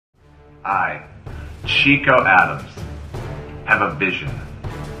I, Chico Adams, have a vision.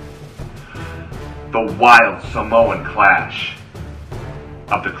 The wild Samoan clash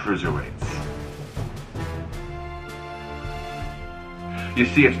of the Cruiserweights. You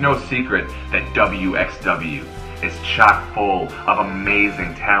see, it's no secret that WXW is chock full of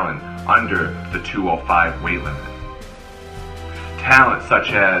amazing talent under the 205 weight limit. Talent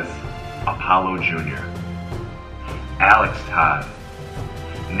such as Apollo Jr., Alex Todd,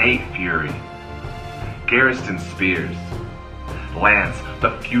 Nate Fury, Garrison Spears, Lance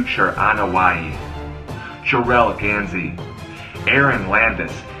the Future Anoa'i, Jarrell Ganzi, Aaron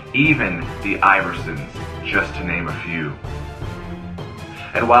Landis, even the Iversons, just to name a few.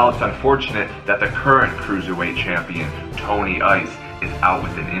 And while it's unfortunate that the current Cruiserweight champion, Tony Ice, is out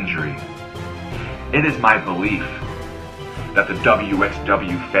with an injury, it is my belief that the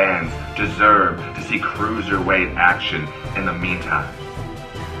WXW fans deserve to see Cruiserweight action in the meantime.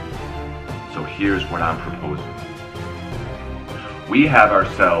 So here's what I'm proposing. We have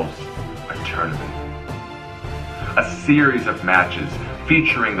ourselves a tournament. A series of matches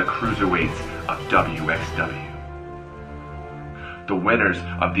featuring the Cruiserweights of WXW. The winners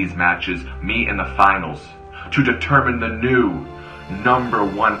of these matches meet in the finals to determine the new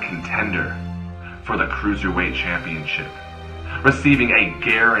 #1 contender for the Cruiserweight Championship, receiving a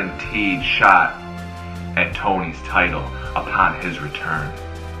guaranteed shot at Tony's title upon his return.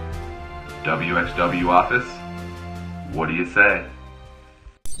 WXW office, what do you say?